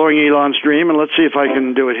Following Elon's Dream, and let's see if I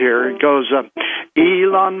can do it here. It goes,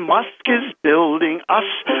 Elon Musk is building us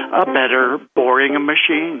a better boring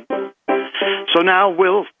machine. So now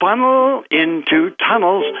we'll funnel into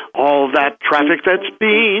tunnels all that traffic that's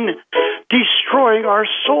been destroying our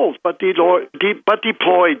souls, but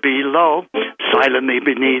deployed below, silently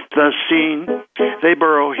beneath the scene. They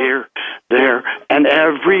burrow here, there, and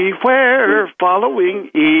everywhere, following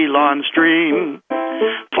Elon's dream.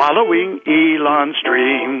 Following Elon's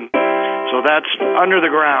dream. So that's under the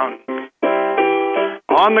ground.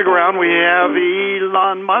 On the ground, we have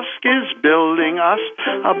Elon Musk is building us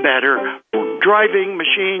a better driving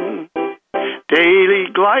machine. Daily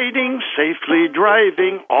gliding, safely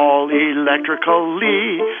driving, all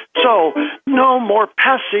electrically. So, no more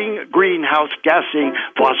passing greenhouse gassing,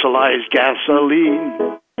 fossilized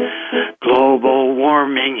gasoline. Global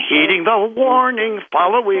warming, heeding the warning,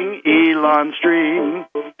 following Elon's dream.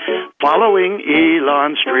 Following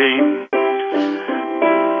Elon's dream.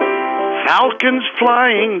 Falcons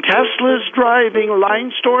flying, Teslas driving,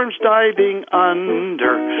 line storms diving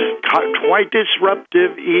under. Quite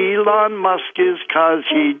disruptive Elon Musk is 'cause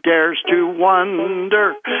he dares to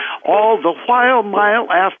wonder. All the while, mile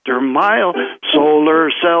after mile,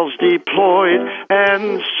 solar cells deployed.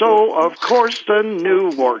 And so, of course, the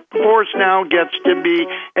new workforce now gets to be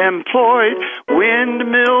employed.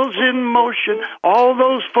 Windmills in motion, all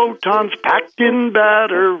those photons packed in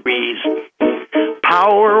batteries.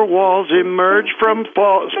 Power walls emerge from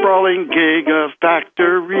sprawling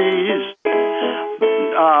gigafactories.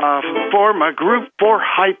 Form a group for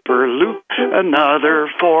Hyperloop, another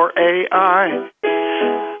for AI.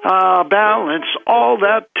 Balance all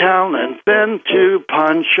that talent, then to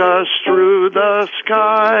punch us through the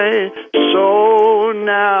sky. So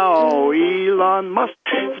now Elon Musk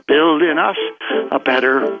is building us a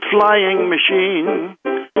better flying machine.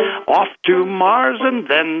 Off to Mars and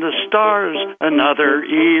then the stars, another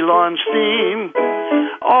Elon's theme.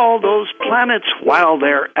 All those planets while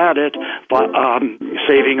they're at it,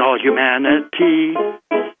 saving all humanity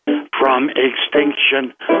from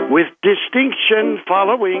extinction with distinction,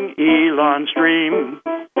 following Elon's dream.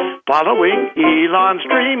 Following Elon's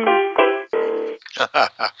dream.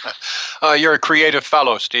 You're a creative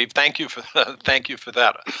fellow, Steve. Thank you for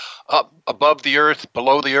that. Above the earth,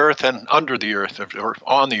 below the earth, and under the earth, or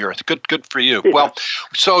on the earth. Good for you. Yeah. Well,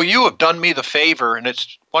 so you have done me the favor, and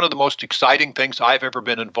it's one of the most exciting things I've ever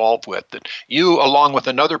been involved with, that you, along with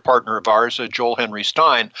another partner of ours, Joel Henry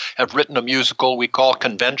Stein, have written a musical we call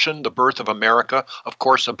Convention, The Birth of America, of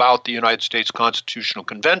course, about the United States Constitutional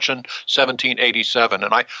Convention, 1787.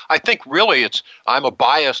 And I think really I'm a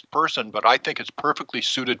biased person, but I think it's perfectly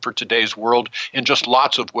suited for today's world in just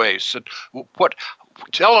lots of ways.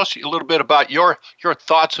 Tell us a little bit about your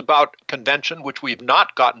thoughts about Convention, which we've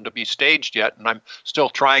not gotten to be staged yet, and I'm still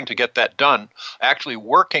trying to get that done. Actually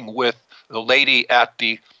working with the lady at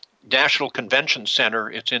the National Convention Center.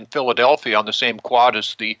 It's in Philadelphia on the same quad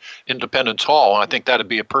as the Independence Hall, and I think that'd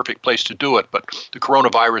be a perfect place to do it, but the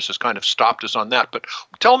coronavirus has kind of stopped us on that. But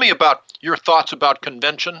tell me about your thoughts about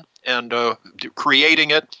Convention and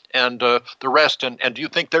creating it and the rest, and do you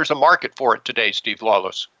think there's a market for it today, Steve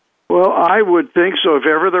Lawless? Well, I would think so. If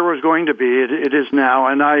ever there was going to be, it is now.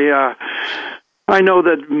 And I know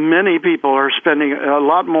that many people are spending a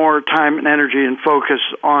lot more time and energy and focus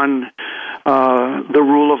on the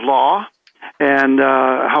rule of law and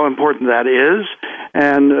how important that is.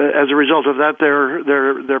 And as a result of that,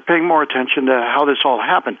 they're paying more attention to how this all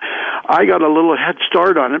happened. I got a little head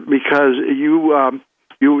start on it because you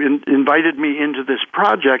invited me into this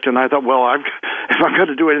project, and I thought, well, if I'm going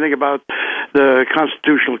to do anything about the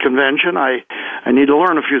Constitutional Convention, I need to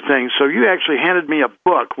learn a few things. So you actually handed me a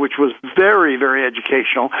book, which was very, very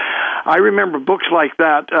educational. I remember books like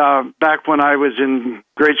that back when I was in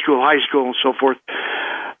grade school, high school, and so forth.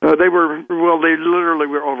 They literally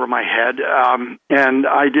were over my head, and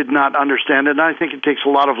I did not understand it. And I think it takes a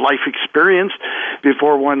lot of life experience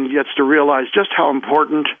before one gets to realize just how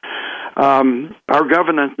important our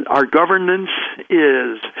governance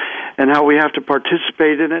is, and how we have to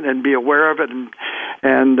participate in it and be aware of it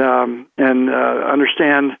and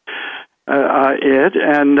understand it.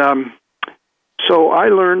 And so I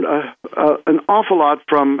learned an awful lot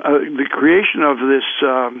from the creation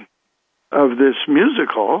of this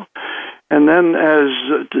musical. And then as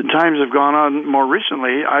times have gone on more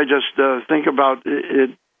recently, I just think about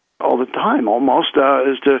it all the time, almost,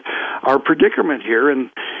 as to our predicament here in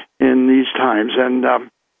these times. And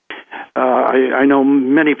I know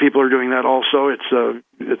many people are doing that also.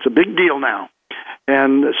 It's a big deal now.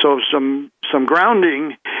 And so some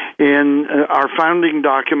grounding in our founding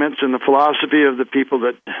documents and the philosophy of the people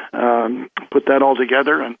that put that all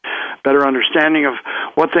together, and better understanding of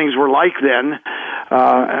what things were like then,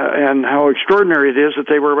 and how extraordinary it is that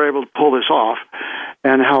they were able to pull this off,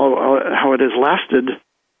 and how it has lasted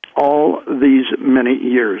all these many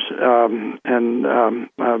years, and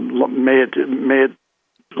may it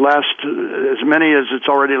last as many as it's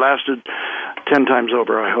already lasted 10 times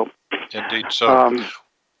over, I hope. Indeed so.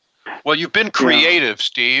 Well, you've been creative,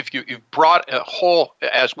 Steve. You've brought a whole,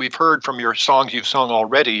 as we've heard from your songs you've sung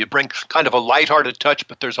already, you bring kind of a lighthearted touch,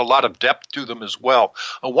 but there's a lot of depth to them as well.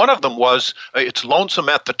 One of them was, It's Lonesome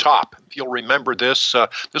at the Top. If you'll remember this,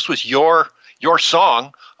 this was your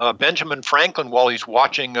song. Benjamin Franklin, while he's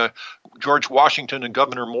watching George Washington and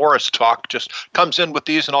Governor Morris talk, just comes in with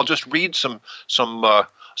these, and I'll just read some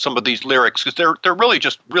of these lyrics, because they're really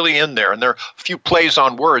just really in there, and there are a few plays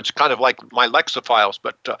on words, kind of like my lexophiles.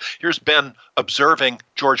 But here's Ben observing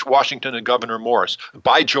George Washington and Governor Morris.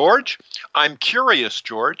 By George, I'm curious,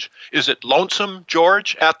 George, is it lonesome,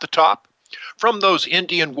 George, at the top? From those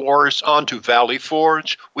Indian wars on to Valley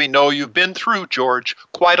Forge, we know you've been through, George,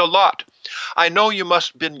 quite a lot. I know you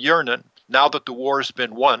must have been yearning, now that the war's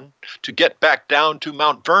been won, to get back down to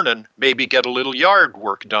Mount Vernon, maybe get a little yard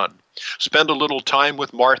work done. Spend a little time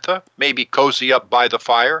with Martha, maybe cozy up by the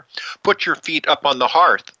fire. Put your feet up on the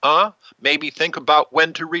hearth, maybe think about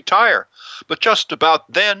when to retire. But just about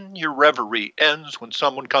then, your reverie ends when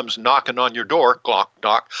someone comes knocking on your door, knock,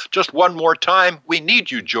 knock. Just one more time, we need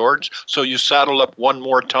you, George, so you saddle up one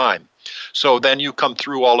more time. So then you come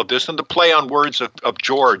through all of this, and the play on words of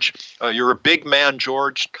George. You're a big man,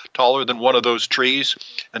 George, taller than one of those trees,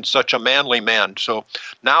 and such a manly man. So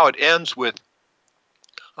now it ends with,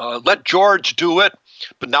 let George do it,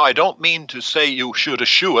 but now I don't mean to say you should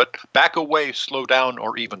eschew it, back away, slow down,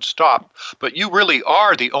 or even stop, but you really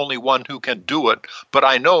are the only one who can do it. But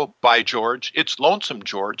I know, by George, it's lonesome,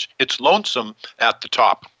 George, it's lonesome at the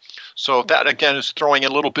top. So that, again, is throwing a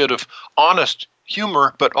little bit of honest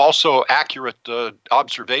humor, but also accurate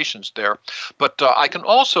observations there. But I can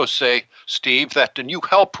also say, Steve, that, and you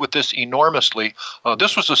helped with this enormously,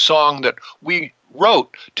 this was a song that we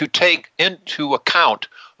wrote to take into account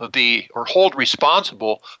or hold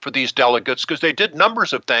responsible for these delegates, because they did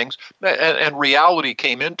numbers of things, and reality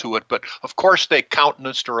came into it. But of course they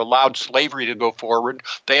countenanced or allowed slavery to go forward.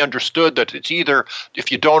 They understood that it's either,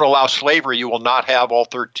 if you don't allow slavery, you will not have all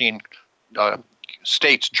 13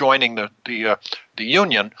 states joining the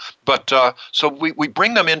Union. But so we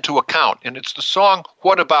bring them into account, and it's the song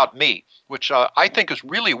 "What About Me," which I think is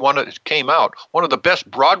really one of the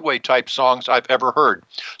best Broadway type songs I've ever heard.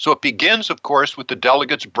 So it begins, of course, with the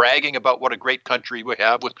delegates bragging about what a great country we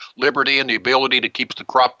have with liberty and the ability to keep the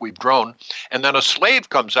crop we've grown, and then a slave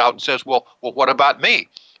comes out and says, "Well, what about me?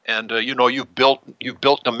 And you've built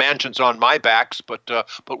the mansions on my backs, but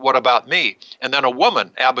what about me?" And then a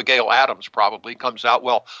woman, Abigail Adams probably, comes out,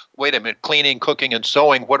 "Well, wait a minute, cleaning, cooking, and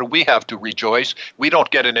sewing, what do we have to rejoice? We don't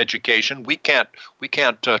get an education. We can't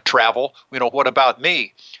travel. What about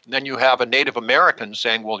me?" And then you have a Native American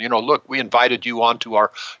saying, "Well, look, we invited you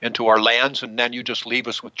into our lands, and then you just leave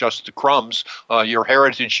us with just the crumbs. Your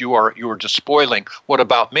heritage you are despoiling. What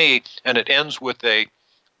about me?" And it ends with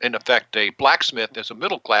in effect, a blacksmith as a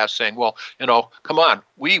middle class saying, "Well, come on,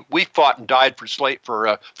 we fought and died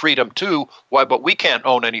for freedom too. Why? But we can't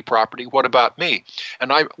own any property. What about me?"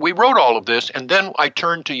 And we wrote all of this, and then I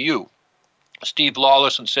turned to you, Steve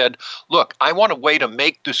Lawless, and said, "Look, I want a way to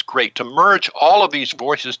make this great, to merge all of these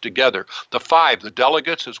voices together, the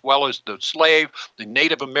delegates, as well as the slave, the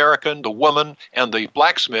Native American, the woman, and the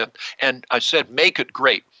blacksmith." And I said, "Make it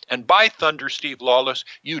great." And by thunder, Steve Lawless,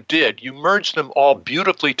 you did. You merged them all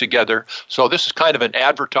beautifully together. So this is kind of an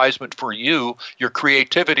advertisement for you, your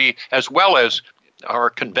creativity, as well as our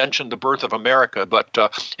convention, The Birth of America. But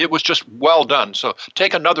it was just well done. So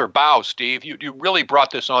take another bow, Steve. You really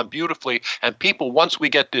brought this on beautifully. And people, once we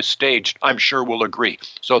get this staged, I'm sure will agree.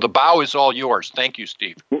 So the bow is all yours. Thank you,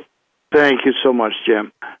 Steve. Thank you so much,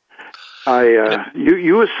 Jim.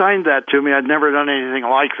 You assigned that to me. I'd never done anything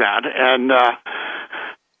like that. And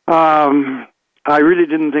I really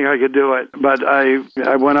didn't think I could do it, but I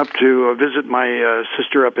went up to visit my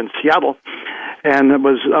sister up in Seattle, and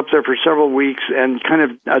was up there for several weeks, and kind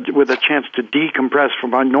of with a chance to decompress from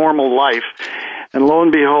my normal life. And lo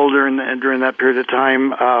and behold, during that period of time,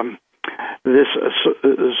 this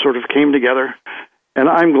sort of came together, and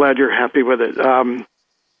I'm glad you're happy with it.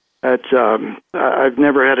 I've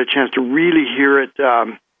never had a chance to really hear it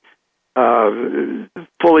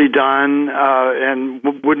fully done, and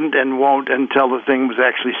wouldn't and won't until the thing was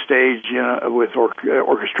actually staged, with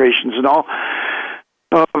orchestrations and all.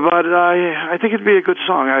 But I think it'd be a good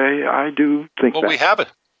song. I do think that. Well, we have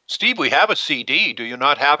it. Steve, we have a CD. Do you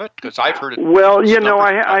not have it? Because I've heard it. Well,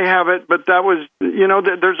 I have it, but that was,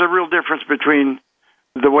 there's a real difference between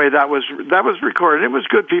the way that was recorded. It was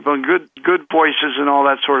good people and good voices and all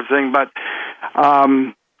that sort of thing, but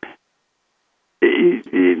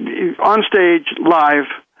on stage live.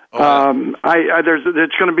 Oh,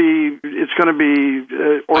 It's going to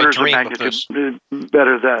be orders of magnitude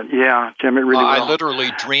better than Jim. It really will. I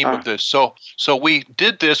literally dream of this. So we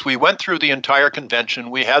did this. We went through the entire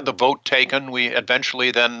convention. We had the vote taken. We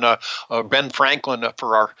eventually then Ben Franklin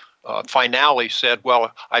for our finale said,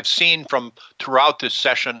 well, I've seen from throughout this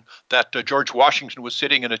session that George Washington was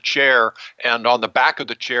sitting in a chair, and on the back of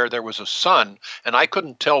the chair there was a sun, and I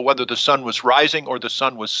couldn't tell whether the sun was rising or the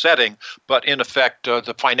sun was setting, but in effect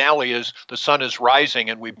the finale is the sun is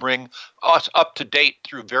rising, and we bring us up to date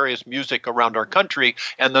through various music around our country,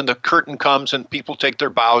 and then the curtain comes and people take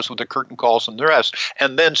their bows with the curtain calls and the rest.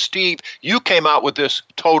 And then, Steve, you came out with this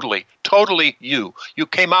totally you. You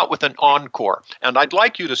came out with an encore, and I'd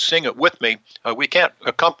like you to sing it with me. We can't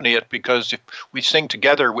accompany it because if we sing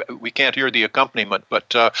together, we can't hear the accompaniment,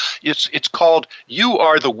 but it's called You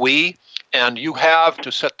Are the We, and you have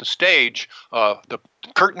to set the stage. The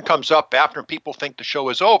curtain comes up after people think the show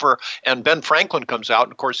is over, and Ben Franklin comes out,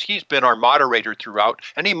 and of course he's been our moderator throughout,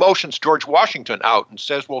 and he motions George Washington out and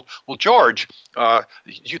says, well George,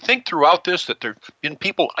 you think throughout this that there have been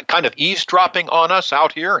people kind of eavesdropping on us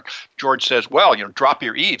out here? And George says, well, drop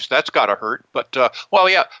your eaves, that's got to hurt, but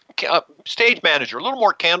stage manager, a little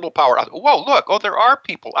more candle power. Whoa, look, there are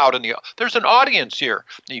people out there's an audience here.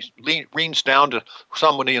 He leans down to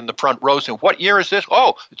somebody in the front row saying, what year is this?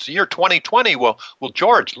 Oh, it's the year 2020. Well,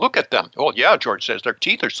 George, look at them. Oh, yeah, George says, their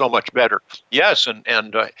teeth are so much better. Yes, and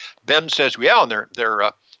Ben says, yeah, and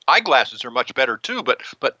their eyeglasses are much better too. But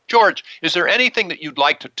George, is there anything that you'd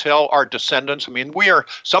like to tell our descendants? I mean, we are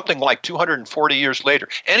something like 240 years later.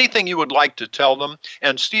 Anything you would like to tell them?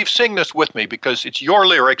 And Steve, sing this with me because it's your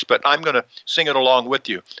lyrics, but I'm going to sing it along with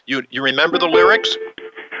you. You remember the lyrics?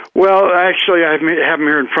 Well, actually, I have them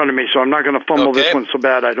here in front of me, so I'm not going to fumble this one so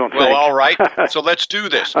bad, I don't think. Well, all right. So let's do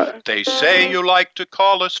this. They say you like to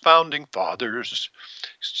call us founding fathers.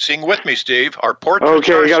 Sing with me, Steve. Our portraits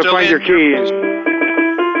are you got to find your keys.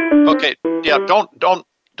 Okay. Yeah.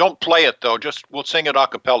 Don't play it though. We'll sing it a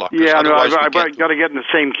cappella. Yeah. No, I've got to get in the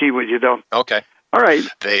same key with you though. Okay. All right.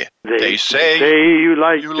 They say you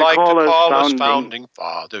like to call us founding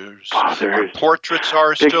fathers. Our portraits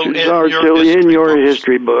are Pictures still in your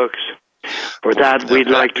history books. For that, we'd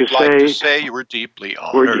like to say you were deeply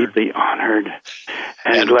honored. We're deeply honored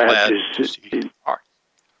and glad to see.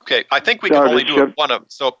 Okay, I think we can only do one of them.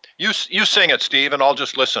 So you sing it, Steve, and I'll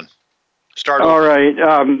just listen. Start over. All right.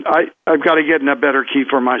 I've got to get in a better key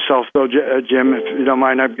for myself, though, Jim. If you don't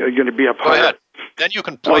mind, I'm going to be up higher. Go ahead. Then you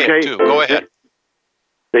can play it, too. Go ahead.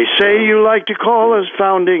 They say you like to call us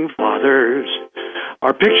founding fathers.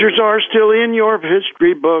 Our pictures are still in your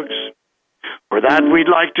history books. For that, we'd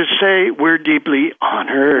like to say we're deeply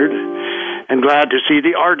honored and glad to see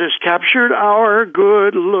the artist captured our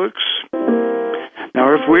good looks.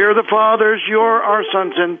 Now, if we're the fathers, you're our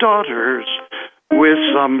sons and daughters, with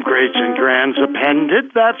some greats and grands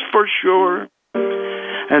appended, that's for sure.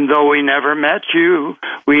 And though we never met you,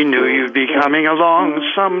 we knew you'd be coming along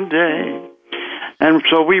someday. And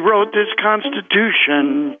so we wrote this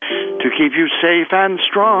Constitution to keep you safe and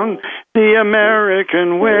strong, the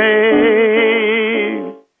American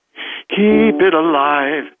way. Keep it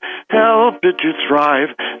alive, help it to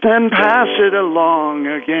thrive, then pass it along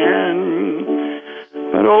again.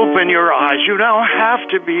 But open your eyes, you now have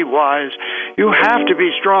to be wise, you have to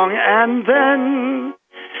be strong, and then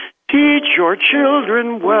teach your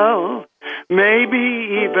children well,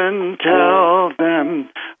 maybe even tell them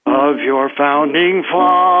of your founding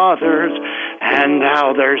fathers and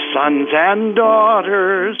how their sons and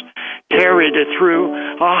daughters carried it through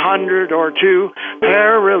 100 or 2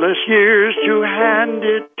 perilous years to hand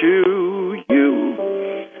it to you.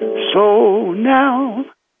 So now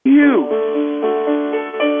you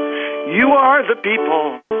are the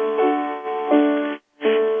people.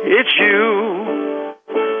 It's you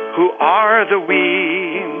who are the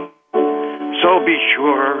we. So be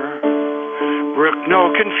sure, brook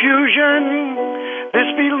no confusion.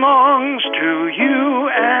 This belongs to you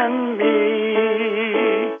and me.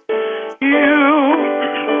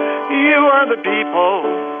 You are the people.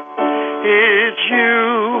 It's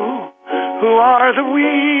you who are the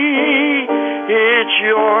we. It's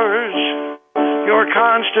yours, your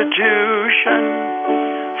Constitution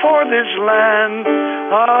for this land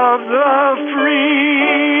of the free.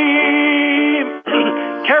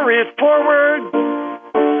 Carry it forward,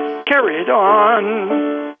 carry it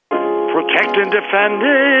on, protect and defend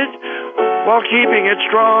it while keeping it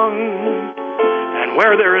strong. And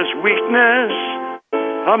where there is weakness,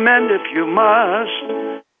 amend if you must,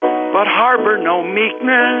 but harbor no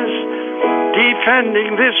meekness,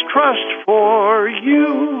 defending this trust for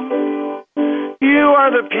you. You are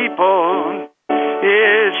the people.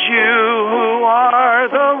 It's you who are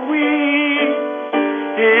the we.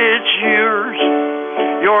 It's yours,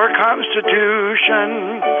 your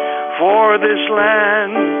Constitution for this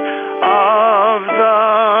land of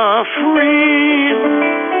the free.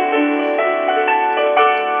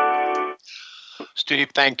 Steve,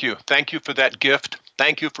 thank you. Thank you for that gift.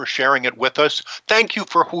 Thank you for sharing it with us. Thank you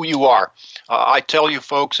for who you are. I tell you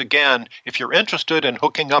folks again, if you're interested in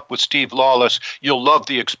hooking up with Steve Lawless, you'll love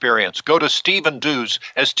the experience. Go to Steven Dooz,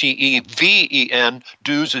 S-T-E-V-E-N,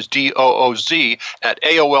 Dooz is D-O-O-Z, at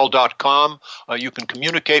AOL.com. You can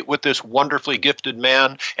communicate with this wonderfully gifted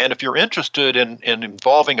man. And if you're interested in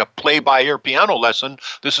involving a play-by-ear piano lesson,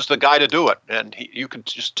 this is the guy to do it. And you can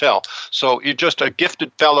just tell. So you're just a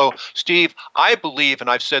gifted fellow. Steve, I believe, and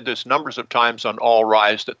I've said this numbers of times on All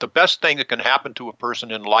Rise, that the best thing that can happen to a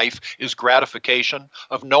person in life is gratification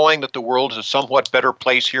of knowing that the world is a somewhat better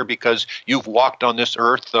place here because you've walked on this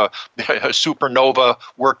earth. A supernova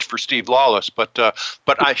worked for Steve Lawless, but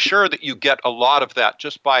I'm sure that you get a lot of that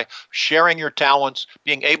just by sharing your talents,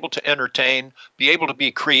 being able to entertain, be able to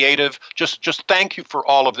be creative. Just thank you for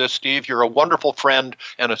all of this, Steve. You're a wonderful friend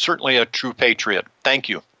and certainly a true patriot. Thank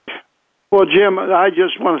you. Well, Jim, I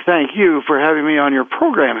just want to thank you for having me on your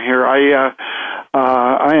program here.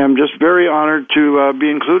 I am just very honored to be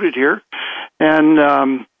included here, and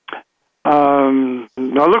I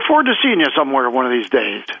look forward to seeing you somewhere one of these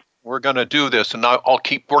days. We're going to do this, and I'll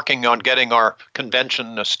keep working on getting our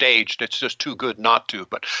convention staged. It's just too good not to.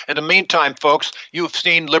 But in the meantime, folks, you've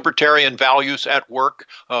seen libertarian values at work.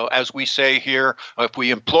 As we say here, if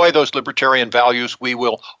we employ those libertarian values, we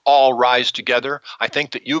will all rise together. I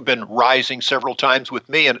think that you've been rising several times with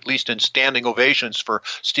me, and at least in standing ovations for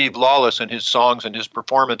Steve Lawless and his songs and his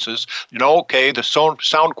performances. You know, okay, the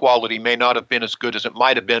sound quality may not have been as good as it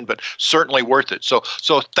might have been, but certainly worth it. So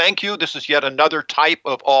thank you. This is yet another type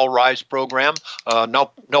of All Rise program.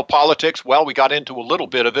 No politics. Well, we got into a little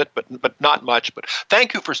bit of it, but not much. But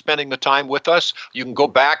thank you for spending the time with us. You can go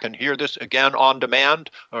back and hear this again on demand,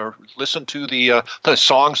 or listen to the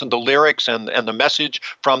songs and the lyrics and the message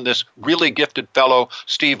from this really gifted fellow,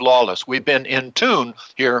 Steve Lawless. We've been in tune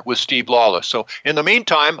here with Steve Lawless. So in the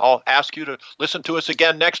meantime, I'll ask you to listen to us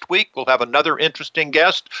again next week. We'll have another interesting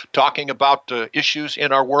guest talking about issues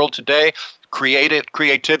in our world today.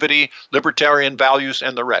 Creativity, libertarian values,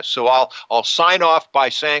 and the rest. So I'll sign off by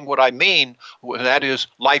saying what I mean, and that is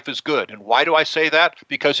life is good. And why do I say that?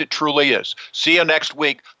 Because it truly is. See you next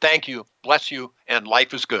week. Thank you, bless you, and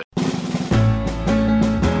life is good.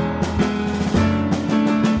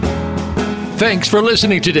 Thanks for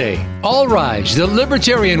listening today. All Rise, the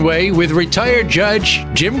Libertarian Way with retired Judge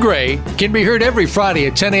Jim Gray can be heard every Friday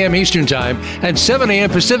at 10 a.m. Eastern Time and 7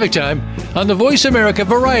 a.m. Pacific Time on the Voice America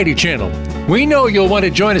Variety Channel. We know you'll want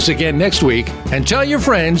to join us again next week, and tell your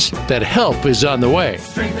friends that help is on the way.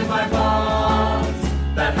 Strengthened by bonds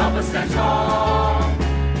that help us stand tall.